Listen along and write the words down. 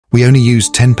We only use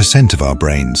 10% of our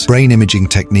brains. Brain imaging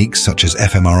techniques such as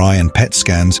fMRI and PET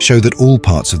scans show that all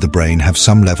parts of the brain have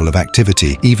some level of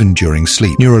activity, even during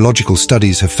sleep. Neurological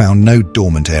studies have found no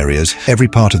dormant areas. Every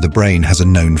part of the brain has a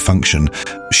known function.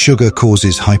 Sugar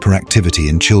causes hyperactivity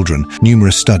in children.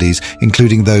 Numerous studies,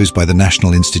 including those by the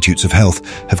National Institutes of Health,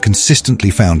 have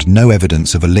consistently found no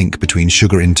evidence of a link between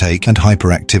sugar intake and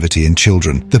hyperactivity in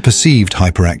children. The perceived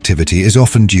hyperactivity is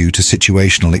often due to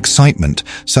situational excitement,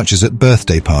 such as at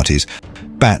birthday parties.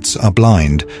 Bats are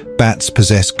blind. Bats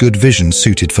possess good vision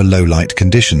suited for low-light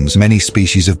conditions. Many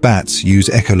species of bats use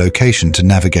echolocation to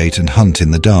navigate and hunt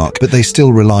in the dark, but they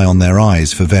still rely on their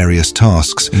eyes for various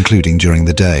tasks, including during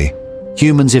the day.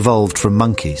 Humans evolved from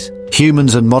monkeys.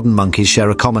 Humans and modern monkeys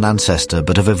share a common ancestor,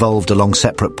 but have evolved along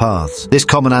separate paths. This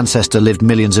common ancestor lived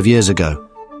millions of years ago.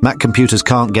 Mac computers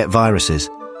can't get viruses.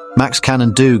 Macs can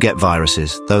and do get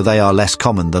viruses, though they are less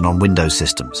common than on Windows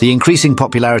systems. The increasing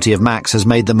popularity of Macs has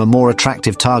made them a more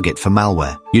attractive target for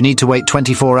malware. You need to wait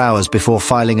 24 hours before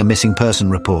filing a missing person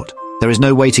report. There is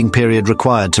no waiting period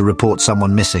required to report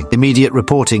someone missing. Immediate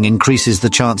reporting increases the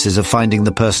chances of finding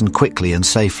the person quickly and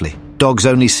safely. Dogs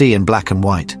only see in black and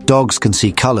white. Dogs can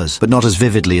see colors, but not as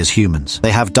vividly as humans.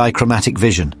 They have dichromatic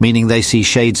vision, meaning they see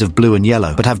shades of blue and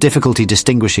yellow, but have difficulty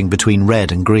distinguishing between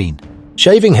red and green.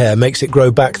 Shaving hair makes it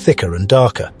grow back thicker and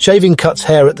darker. Shaving cuts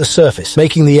hair at the surface,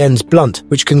 making the ends blunt,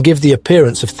 which can give the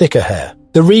appearance of thicker hair.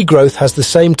 The regrowth has the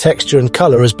same texture and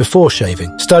color as before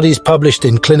shaving. Studies published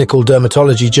in clinical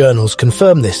dermatology journals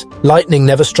confirm this. Lightning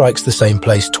never strikes the same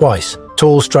place twice.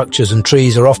 Tall structures and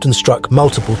trees are often struck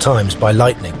multiple times by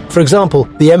lightning. For example,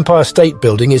 the Empire State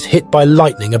Building is hit by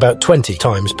lightning about 20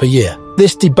 times per year.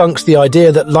 This debunks the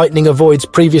idea that lightning avoids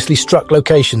previously struck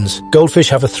locations. Goldfish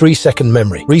have a 3-second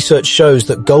memory. Research shows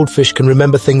that goldfish can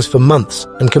remember things for months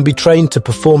and can be trained to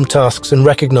perform tasks and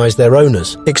recognize their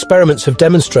owners. Experiments have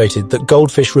demonstrated that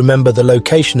goldfish remember the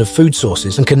location of food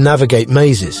sources and can navigate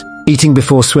mazes. Eating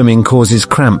before swimming causes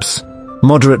cramps.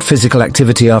 Moderate physical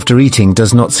activity after eating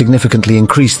does not significantly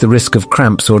increase the risk of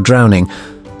cramps or drowning.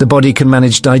 The body can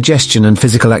manage digestion and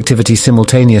physical activity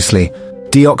simultaneously.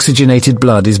 Deoxygenated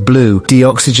blood is blue.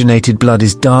 Deoxygenated blood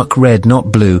is dark red,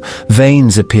 not blue.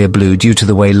 Veins appear blue due to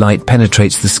the way light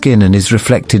penetrates the skin and is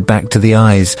reflected back to the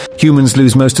eyes. Humans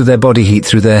lose most of their body heat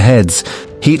through their heads.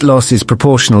 Heat loss is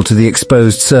proportional to the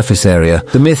exposed surface area.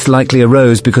 The myth likely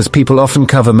arose because people often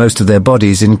cover most of their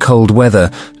bodies in cold weather,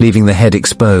 leaving the head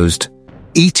exposed.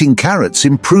 Eating carrots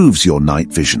improves your night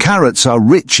vision. Carrots are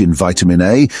rich in vitamin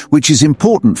A, which is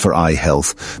important for eye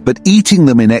health, but eating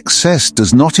them in excess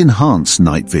does not enhance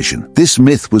night vision. This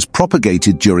myth was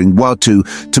propagated during World War II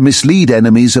to mislead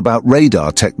enemies about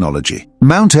radar technology.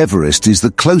 Mount Everest is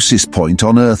the closest point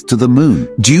on Earth to the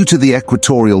Moon. Due to the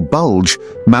equatorial bulge,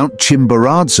 Mount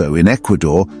Chimborazo in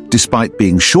Ecuador, despite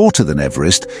being shorter than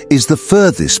Everest, is the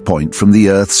furthest point from the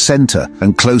Earth's center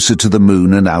and closer to the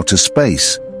Moon and outer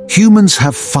space. Humans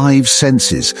have 5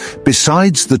 senses.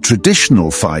 Besides the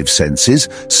traditional 5 senses,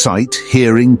 sight,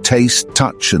 hearing, taste,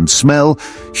 touch, and smell,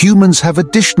 humans have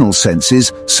additional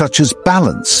senses such as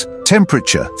balance,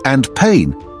 temperature, and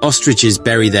pain. Ostriches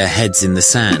bury their heads in the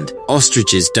sand.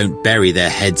 Ostriches don't bury their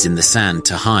heads in the sand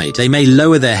to hide. They may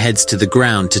lower their heads to the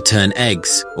ground to turn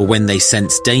eggs, or when they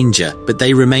sense danger, but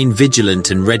they remain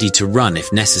vigilant and ready to run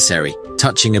if necessary.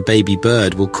 Touching a baby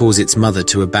bird will cause its mother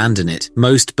to abandon it.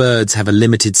 Most birds have a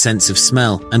limited sense of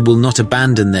smell and will not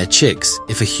abandon their chicks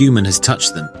if a human has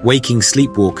touched them. Waking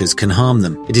sleepwalkers can harm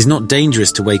them. It is not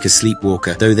dangerous to wake a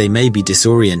sleepwalker, though they may be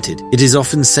disoriented. It is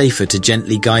often safer to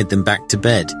gently guide them back to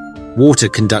bed. Water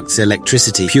conducts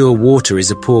electricity. Pure water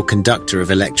is a poor conductor of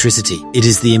electricity. It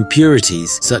is the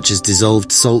impurities, such as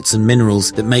dissolved salts and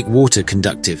minerals, that make water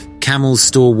conductive. Camels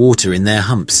store water in their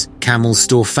humps. Camels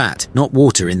store fat, not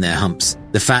water, in their humps.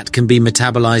 The fat can be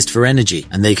metabolized for energy,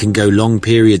 and they can go long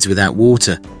periods without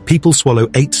water. People swallow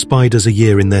 8 spiders a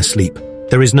year in their sleep.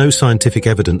 There is no scientific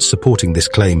evidence supporting this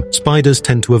claim. Spiders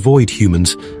tend to avoid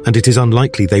humans, and it is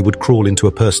unlikely they would crawl into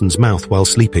a person's mouth while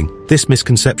sleeping. This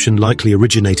misconception likely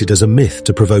originated as a myth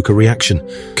to provoke a reaction.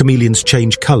 Chameleons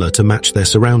change color to match their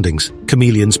surroundings.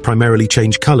 Chameleons primarily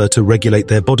change color to regulate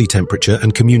their body temperature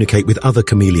and communicate with other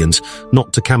chameleons,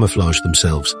 not to camouflage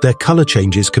themselves. Their color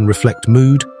changes can reflect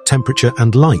mood, temperature,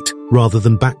 and light, rather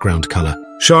than background color.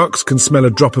 Sharks can smell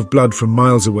a drop of blood from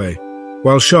miles away.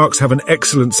 While sharks have an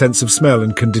excellent sense of smell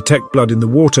and can detect blood in the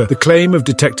water, the claim of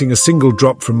detecting a single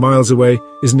drop from miles away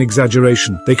is an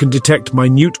exaggeration. They can detect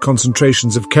minute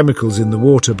concentrations of chemicals in the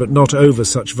water, but not over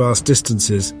such vast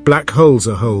distances. Black holes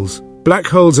are holes. Black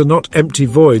holes are not empty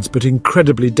voids, but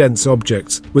incredibly dense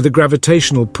objects, with a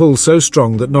gravitational pull so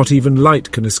strong that not even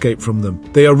light can escape from them.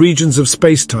 They are regions of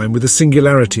space-time with a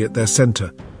singularity at their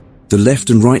center. The left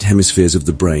and right hemispheres of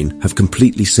the brain have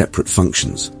completely separate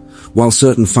functions. While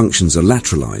certain functions are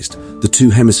lateralized, the two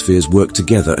hemispheres work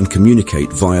together and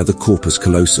communicate via the corpus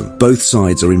callosum. Both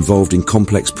sides are involved in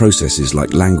complex processes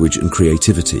like language and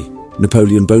creativity.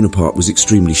 Napoleon Bonaparte was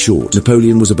extremely short.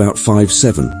 Napoleon was about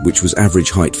 5'7", which was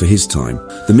average height for his time.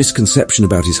 The misconception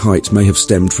about his height may have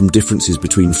stemmed from differences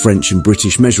between French and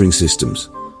British measuring systems.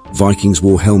 Vikings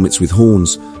wore helmets with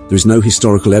horns. There is no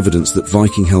historical evidence that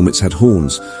Viking helmets had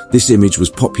horns. This image was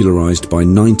popularized by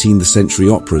 19th century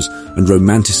operas and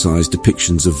romanticized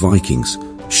depictions of Vikings.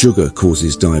 Sugar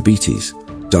causes diabetes.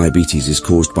 Diabetes is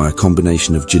caused by a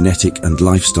combination of genetic and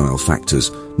lifestyle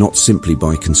factors, not simply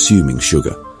by consuming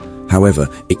sugar. However,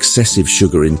 excessive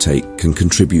sugar intake can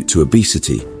contribute to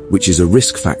obesity, which is a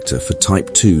risk factor for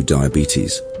type 2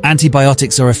 diabetes.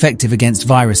 Antibiotics are effective against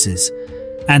viruses.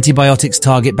 Antibiotics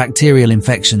target bacterial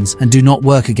infections and do not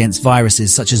work against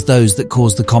viruses such as those that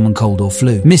cause the common cold or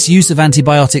flu. Misuse of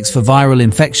antibiotics for viral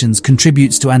infections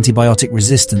contributes to antibiotic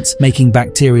resistance, making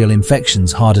bacterial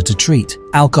infections harder to treat.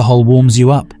 Alcohol warms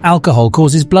you up. Alcohol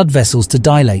causes blood vessels to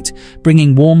dilate,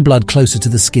 bringing warm blood closer to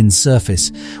the skin's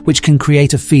surface, which can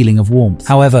create a feeling of warmth.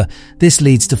 However, this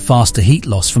leads to faster heat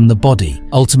loss from the body,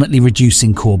 ultimately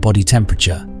reducing core body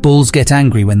temperature. Bulls get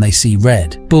angry when they see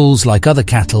red. Bulls, like other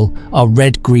cattle, are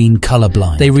red-green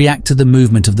colorblind. They react to the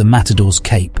movement of the matador's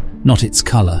cape, not its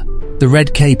color. The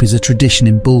red cape is a tradition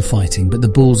in bullfighting, but the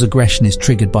bull's aggression is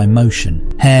triggered by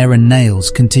motion. Hair and nails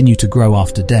continue to grow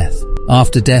after death.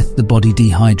 After death, the body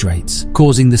dehydrates,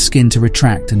 causing the skin to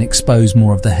retract and expose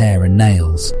more of the hair and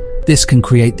nails. This can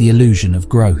create the illusion of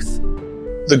growth.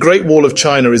 The Great Wall of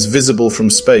China is visible from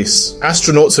space.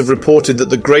 Astronauts have reported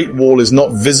that the Great Wall is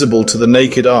not visible to the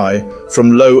naked eye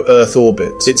from low Earth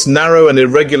orbit. Its narrow and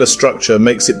irregular structure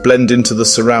makes it blend into the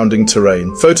surrounding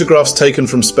terrain. Photographs taken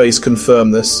from space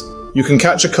confirm this. You can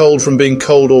catch a cold from being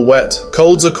cold or wet.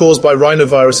 Colds are caused by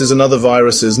rhinoviruses and other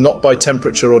viruses, not by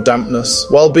temperature or dampness.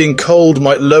 While being cold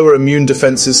might lower immune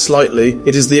defenses slightly,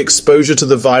 it is the exposure to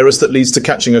the virus that leads to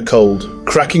catching a cold.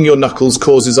 Cracking your knuckles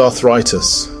causes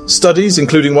arthritis. Studies,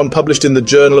 including one published in the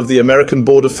Journal of the American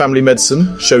Board of Family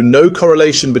Medicine, show no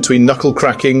correlation between knuckle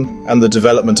cracking and the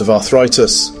development of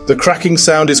arthritis. The cracking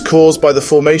sound is caused by the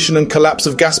formation and collapse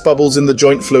of gas bubbles in the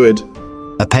joint fluid.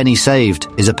 A penny saved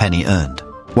is a penny earned.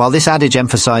 While this adage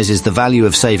emphasizes the value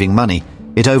of saving money,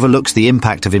 it overlooks the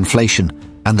impact of inflation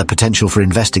and the potential for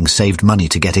investing saved money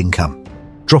to get income.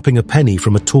 Dropping a penny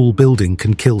from a tall building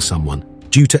can kill someone.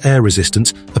 Due to air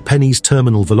resistance, a penny's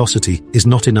terminal velocity is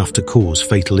not enough to cause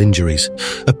fatal injuries.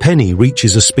 A penny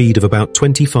reaches a speed of about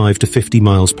 25 to 50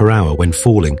 miles per hour when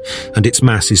falling, and its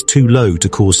mass is too low to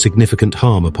cause significant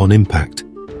harm upon impact.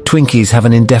 Twinkies have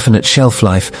an indefinite shelf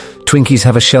life. Twinkies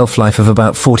have a shelf life of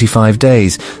about 45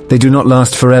 days. They do not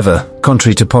last forever,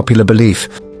 contrary to popular belief.